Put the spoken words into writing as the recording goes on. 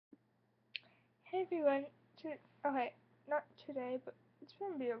Hey everyone, okay, not today, but it's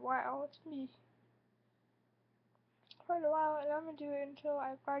gonna be a while. It's gonna be quite a while, and I'm gonna do it until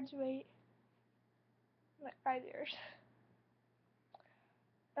I graduate in like 5 years.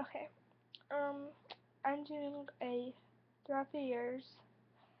 Okay, I'm doing a throughout the years.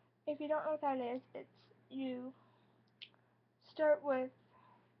 If you don't know what that is, it's you start with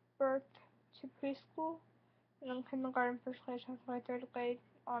birth to preschool, and then kindergarten, first grade, second grade, third grade,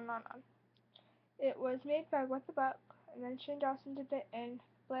 on and on and on. It was made by What the Buck, and then Shane Dawson did it, and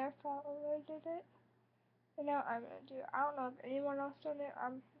Blair Fowler did it. And now I'm gonna do it. I don't know if anyone else done it.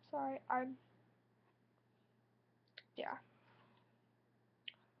 I'm sorry. Yeah.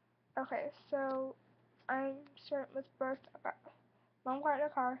 Okay, so I'm starting with birth. Mom got in a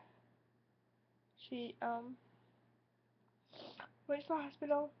car. She went to the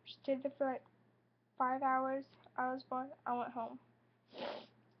hospital. She stayed there for like 5 hours. I was born. I went home.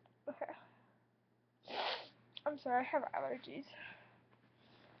 Okay. I'm sorry. I have allergies.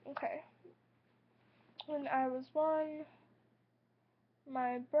 Okay. When I was born,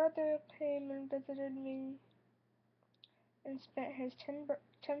 my brother came and visited me and spent his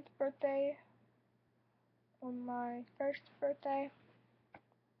 10th birthday on my first birthday.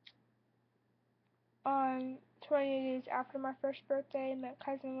 On 20 days after my first birthday, my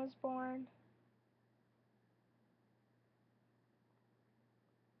cousin was born.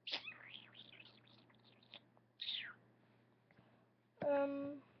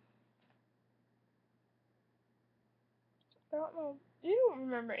 I don't know. You don't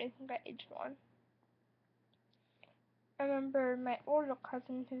remember anything at age 1. I remember my older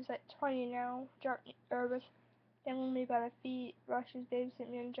cousin, who's like 20 now, dropped me, or was dangling me by the feet while she was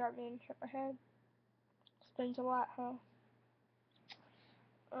babysitting me and dropped me and hit my head. Explains a lot, huh?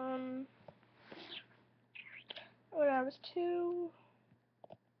 When I was 2,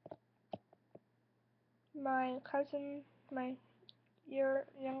 my cousin, my year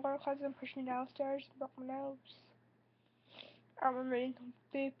younger cousin, pushed me downstairs and broke my nose. I don't remember anything.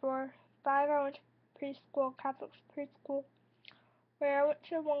 3, 4, 5, I went to preschool, Catholic preschool, where I went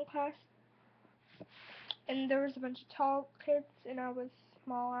to one class, and there was a bunch of tall kids, and I was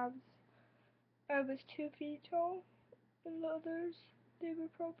small. I was 2 feet tall, and the others, they were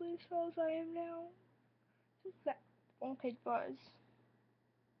probably as tall as I am now. Since that one kid was.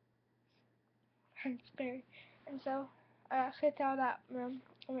 Kind of scary. And so, I kicked out of that room.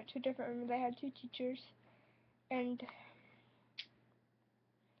 I went to a different room. They had 2 teachers, and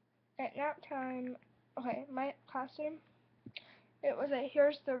at nap time, okay, my classroom, it was like,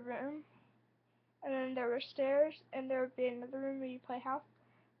 here's the room, and then there were stairs, and there would be another room where you play house.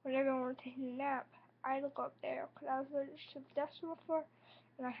 When everyone was taking a nap, I'd go up there because I was allergic to the decimal floor,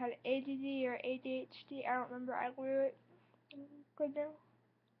 and I had ADD or ADHD. I don't remember. I grew it good now.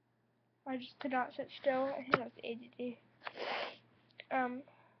 I just could not sit still. I think it was ADD.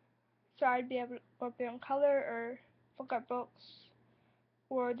 So I'd be able to go up there and color or look up books,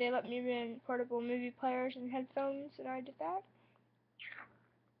 or they let me rent portable movie players and headphones, and I did that.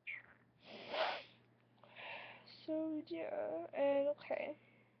 So yeah, and okay.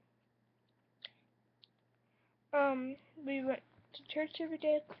 We went to church every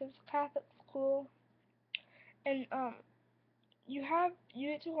day because it was a Catholic school, and you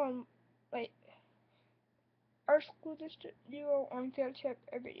get to go on, like, our school district, you go on field trip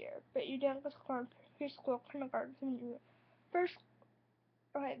every year, but you didn't get to go on preschool, kindergarten, when you went first.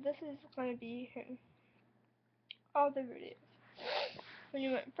 Okay, this is gonna be in all the videos. When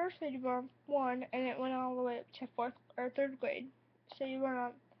you went first grade, you were on 1, and it went all the way up to 4th or 3rd grade. So you went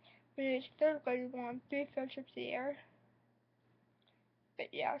on, when you went to 3rd grade, you went on 3 field trips a year.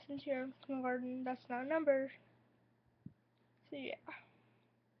 But yeah, since you're in kindergarten, that's not a number. So yeah.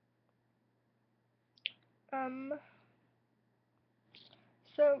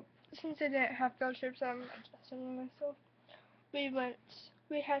 So since I didn't have field trips, I'm adjusting myself.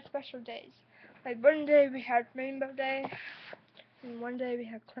 We had special days. Like one day we had Rainbow Day, and one day we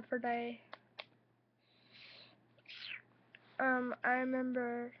had Clifford Day. I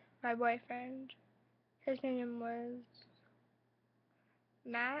remember my boyfriend. His name was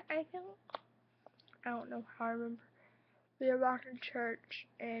Matt, I think. I don't know how I remember. We were walking to church,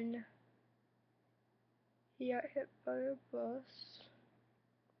 and he got hit by a bus.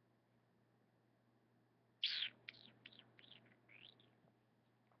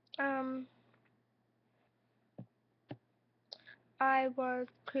 I was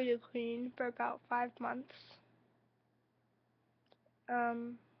Cuckoo Queen for about 5 months.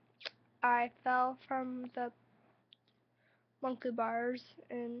 I fell from the monkey bars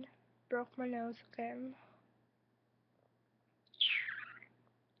and broke my nose again.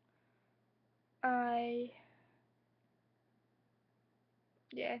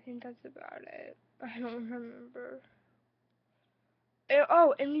 Yeah, I think that's about it. I don't remember.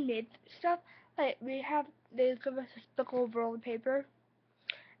 Oh, and we made stuff. Like, they give us a thick old roll of paper,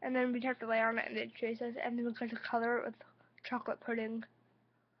 and then we'd have to lay on it, and they'd trace us, and then we got to color it with chocolate pudding.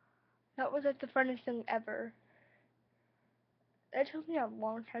 That was like the funnest thing ever. It took me a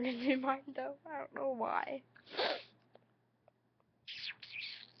long time to do mine, though. I don't know why.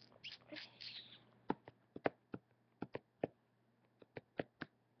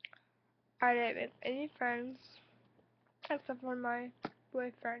 I didn't make any friends except for my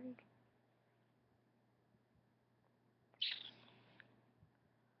boyfriend.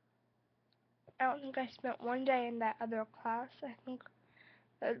 I don't think I spent one day in that other class. I think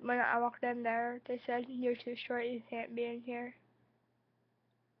that when I walked in there, they said, "You're too short, you can't be in here."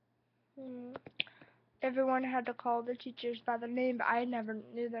 Hmm. Everyone had to call the teachers by their name, but I never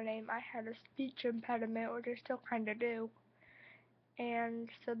knew their name. I had a speech impediment, which I still kind of do. And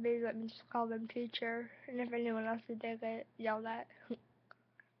so they let me just call them teacher. And if anyone else did, they get yelled at.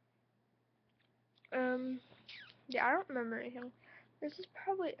 um, yeah, I don't remember anything. This is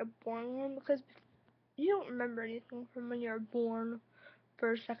probably a boring one because you don't remember anything from when you were born,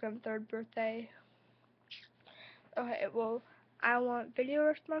 first, second, third birthday. Okay, well, I want video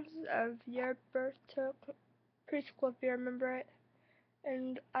responses of your birth to preschool if you remember it.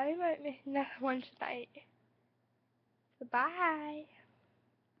 And I might make another one tonight. So bye.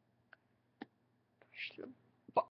 Push the